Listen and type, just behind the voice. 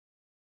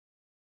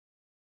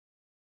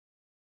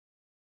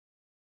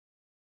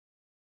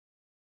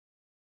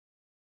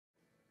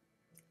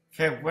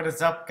Okay, what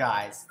is up,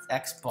 guys?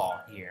 It's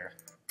Exball here.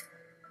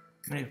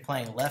 I'm gonna be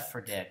playing Left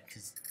 4 Dead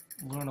because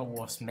Luna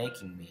Wolf's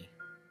making me.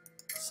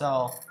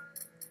 So,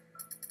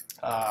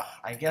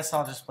 I guess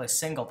I'll just play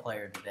single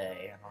player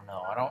today. I don't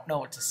know. I don't know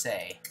what to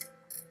say.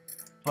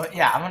 But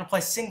yeah, I'm gonna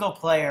play single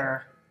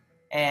player,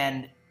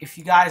 and if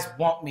you guys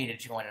want me to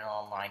join an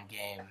online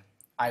game,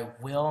 I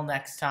will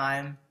next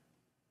time.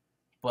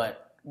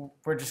 But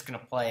we're just gonna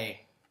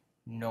play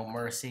No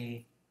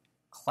Mercy,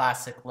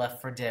 classic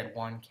Left 4 Dead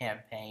 1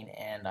 campaign,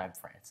 and I'm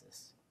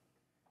Francis.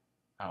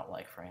 I don't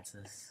like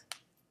Francis.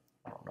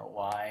 I don't know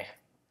why.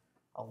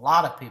 A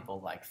lot of people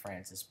like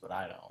Francis, but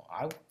I don't.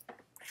 I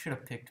should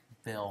have picked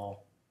Bill.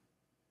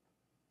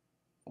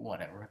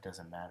 Whatever, it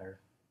doesn't matter.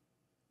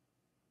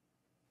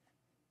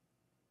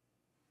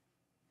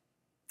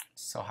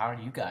 So how are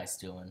you guys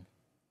doing?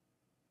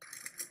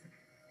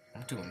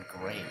 I'm doing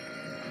great.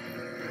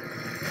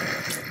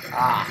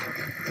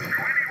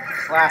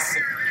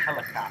 Classic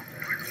helicopter.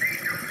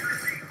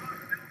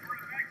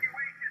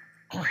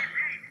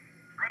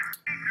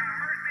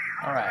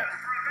 Alright,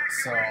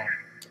 so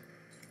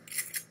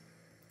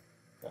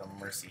go to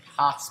Mercy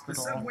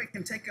Hospital. The subway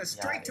can take us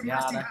straight to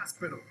Mercy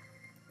Hospital.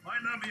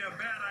 Might not be a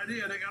bad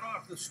idea to get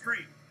off the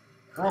street.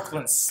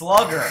 Brooklyn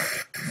Slugger.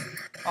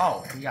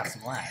 Oh, we got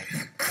some lag.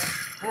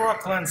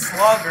 Brooklyn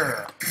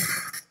Slugger.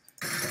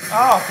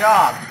 Oh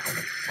god,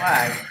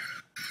 lag.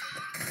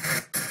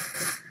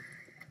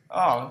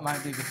 Oh, it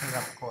might be because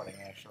I'm recording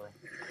actually.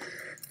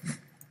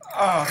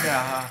 Oh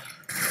god.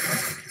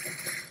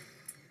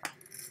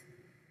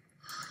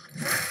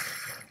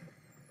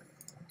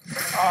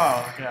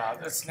 Oh god,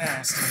 that's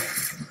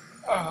nasty.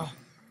 Oh.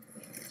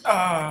 Come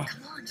on,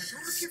 turn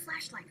off your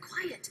flashlight.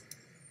 Quiet.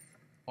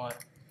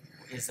 What?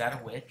 Is that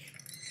a witch?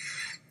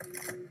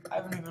 I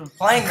haven't even been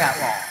playing that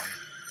long.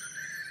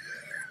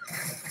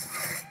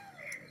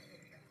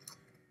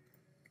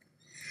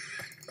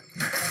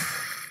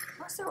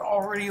 Why is there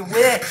already a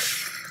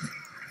witch?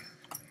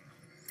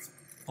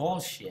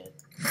 Bullshit.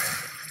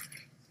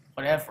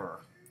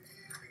 Whatever.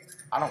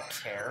 I don't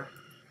care.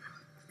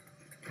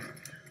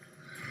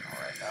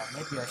 Alright,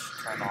 maybe I should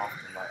turn off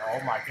the light. Oh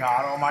my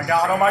god, oh my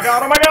god, oh my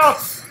god, oh my god!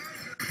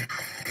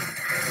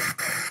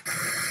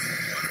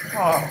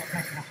 Oh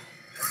my god.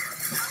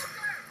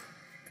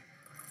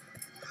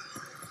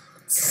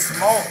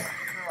 Smoke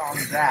on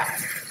that.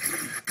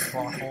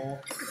 Butthole.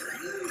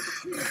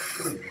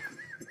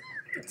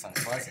 That's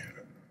unpleasant.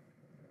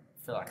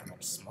 I feel like I'm in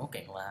a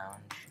smoking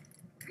lounge.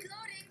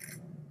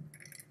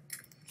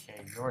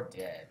 Okay, you're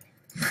dead.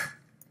 Hit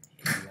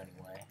you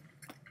anyway.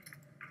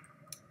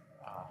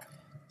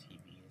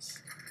 TVs.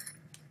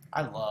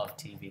 I love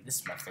TV. This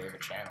is my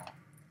favorite channel.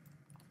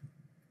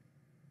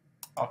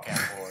 Okay,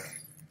 I'm bored.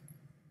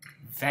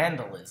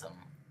 Vandalism.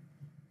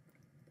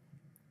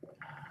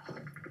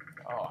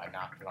 Oh, I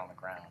knocked it on the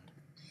ground.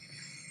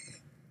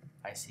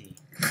 I see.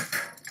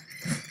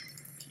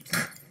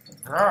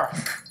 Grr.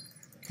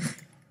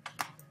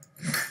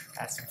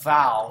 That's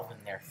Valve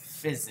and their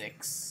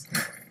physics.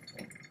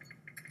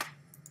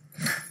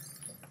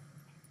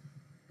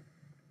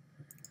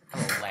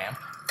 Hello, lamp.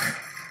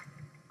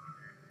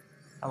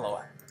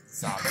 Hello,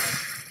 zombie.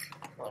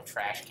 Hello,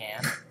 trash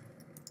can.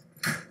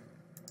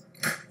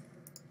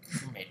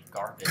 You made of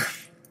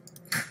garbage.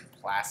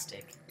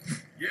 Plastic.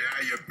 Yeah,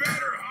 you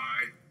better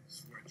hide.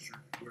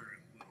 Sweatshirt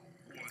wearing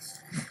little wuss.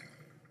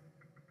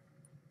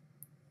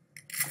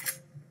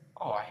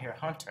 Oh, I hear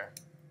Hunter.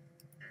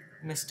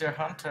 Mr.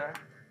 Hunter,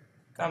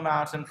 come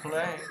out and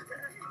play.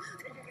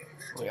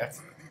 Oh, that's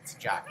a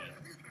jockey.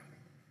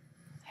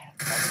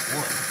 That's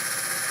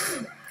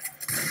wood.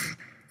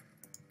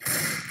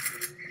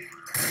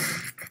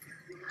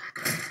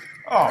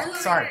 Oh,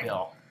 sorry,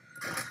 Bill.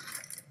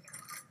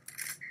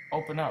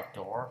 Open up,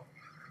 door.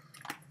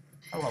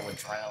 Hello,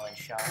 adrenaline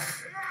shot.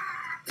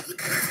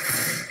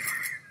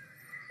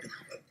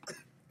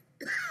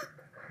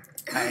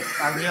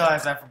 I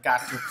realize I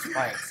forgot to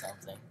explain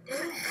something.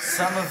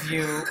 Some of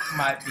you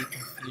might be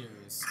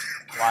confused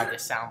why they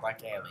sound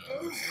like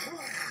aliens.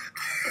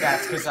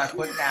 That's because I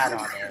put an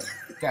add-on in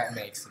that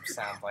makes them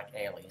sound like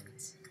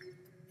aliens.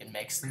 It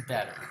makes them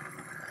better.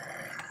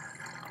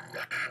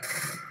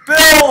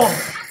 Bill!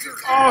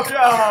 Oh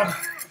god!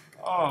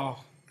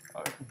 Oh.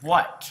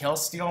 What? Kill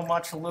steal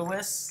much,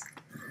 Lewis?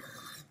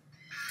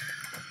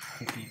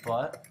 Poopy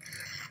butt.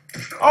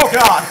 Oh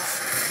god!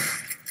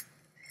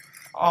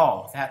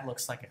 Oh, that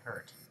looks like it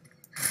hurt.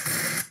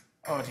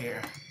 Oh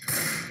dear.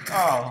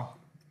 Oh.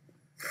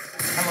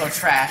 Hello,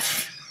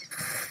 trash.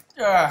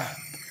 Ugh.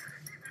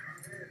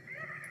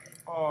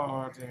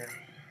 Oh dear.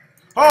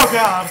 Oh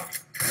god!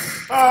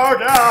 Oh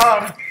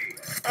god!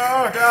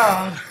 Oh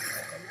god!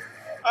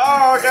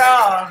 Oh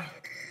god!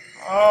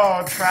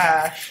 Oh,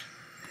 trash.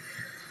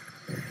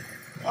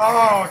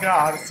 Oh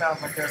god, it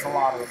sounds like there's a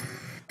lot of them.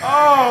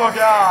 Oh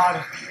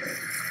god!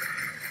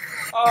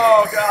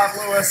 Oh god,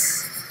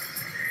 Lewis.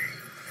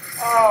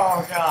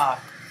 Oh god.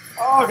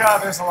 Oh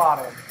god, there's a lot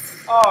of them.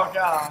 Oh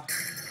god.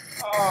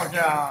 Oh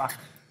god.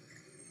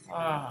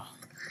 Oh.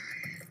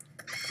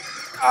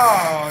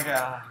 Oh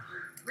god.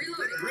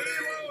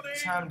 Reloading.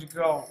 time to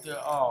go.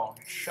 Oh,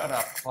 shut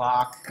up,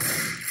 clock.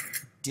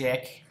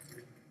 Dick.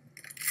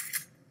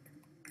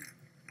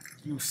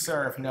 You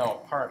serve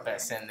no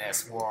purpose in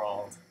this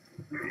world.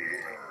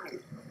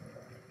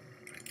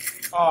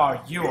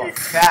 Oh, you are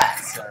fat,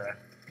 sir.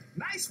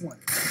 Nice one.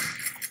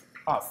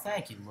 Oh,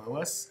 thank you,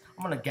 Lewis.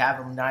 I'm gonna give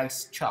him a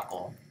nice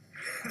chuckle.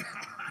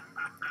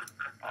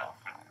 Oh,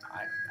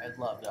 I'd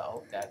love to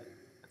hope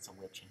that's a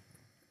witching.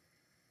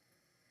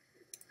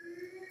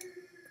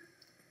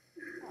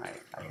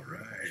 All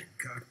right,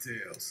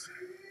 cocktails.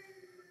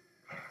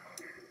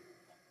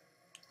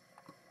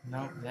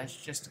 No, that's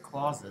just a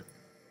closet.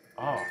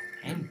 Oh,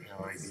 pain Might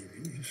pills.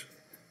 need these.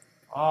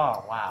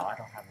 Oh, wow, I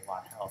don't have a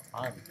lot of health.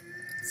 I'm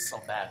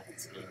so bad at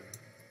this game.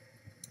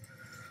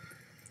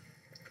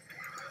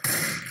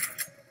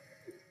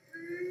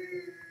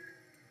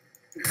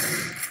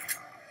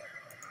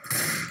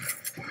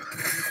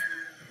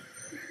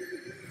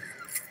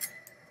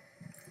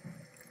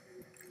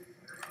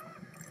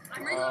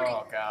 I'm reloading.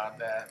 Oh,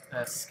 God,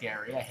 that's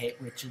scary. I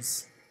hate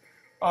witches.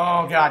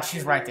 Oh, God,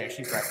 she's right there.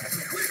 She's right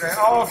there.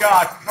 Oh,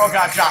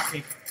 God,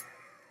 jockey.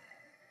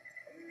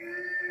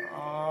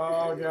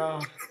 Oh,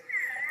 God.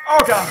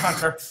 Oh, God,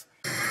 Hunter.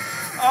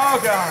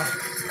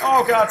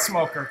 Oh, God,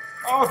 Smoker.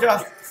 Oh,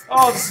 God.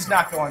 Oh, this is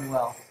not going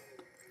well.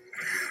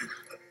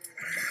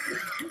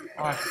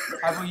 Alright,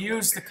 I will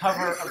use the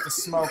cover of the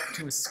smoke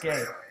to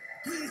escape.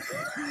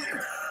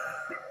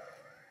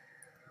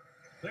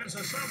 There's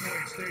a subway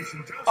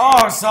station just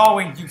Oh,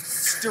 Zoe, you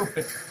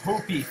stupid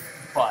poopy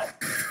butt.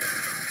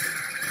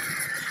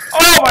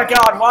 Oh my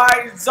God,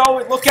 why?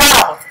 Zoe, look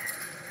out!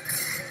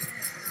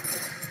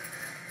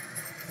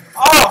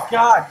 Oh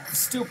God,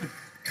 stupid.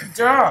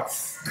 Duh.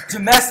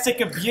 Domestic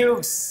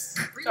abuse.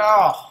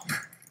 Oh.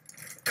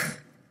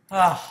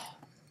 Oh.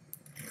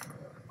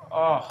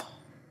 Oh.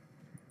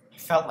 I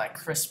felt like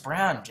Chris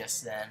Brown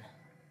just then.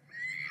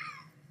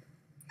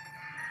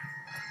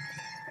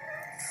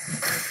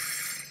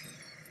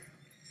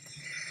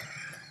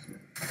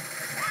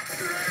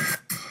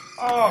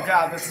 Oh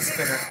God, that's a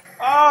spitter.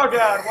 Oh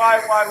God,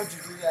 why would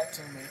you do that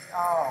to me?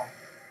 Oh,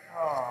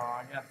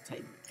 I gotta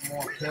take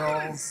more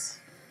pills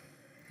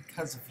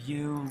because of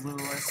you,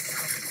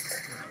 Lewis.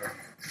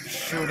 You're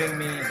shooting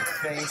me in the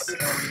face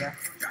area.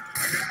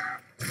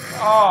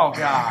 Oh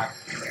God.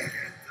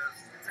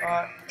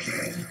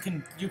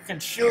 You can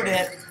shoot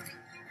it.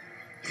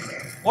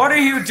 What are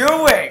you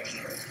doing?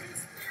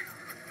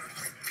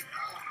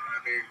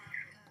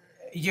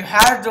 You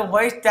had to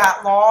wait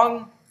that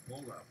long?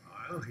 Hold up,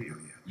 I'll heal you.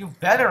 You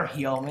better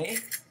heal me.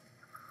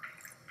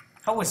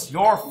 That was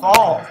your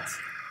fault.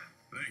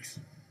 Thanks.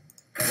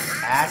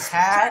 Asshat.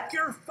 Check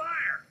your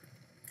fire.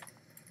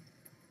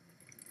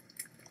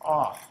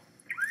 Oh.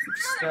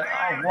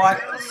 Oh,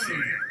 what?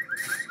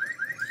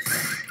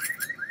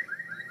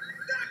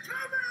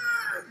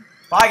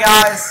 Bye,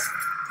 guys.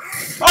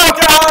 Oh,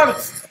 God!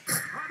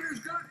 Hunter's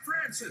got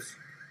Francis.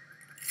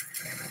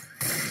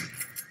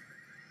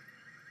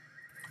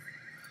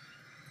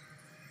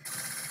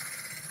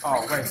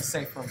 Oh, wait, the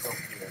safe room's over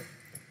here.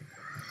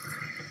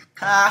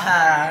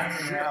 Haha.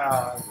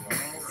 Oh,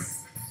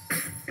 yes.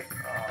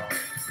 Oh.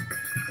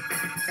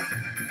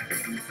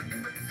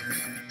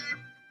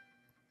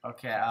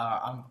 Okay,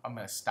 I'm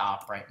gonna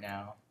stop right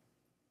now.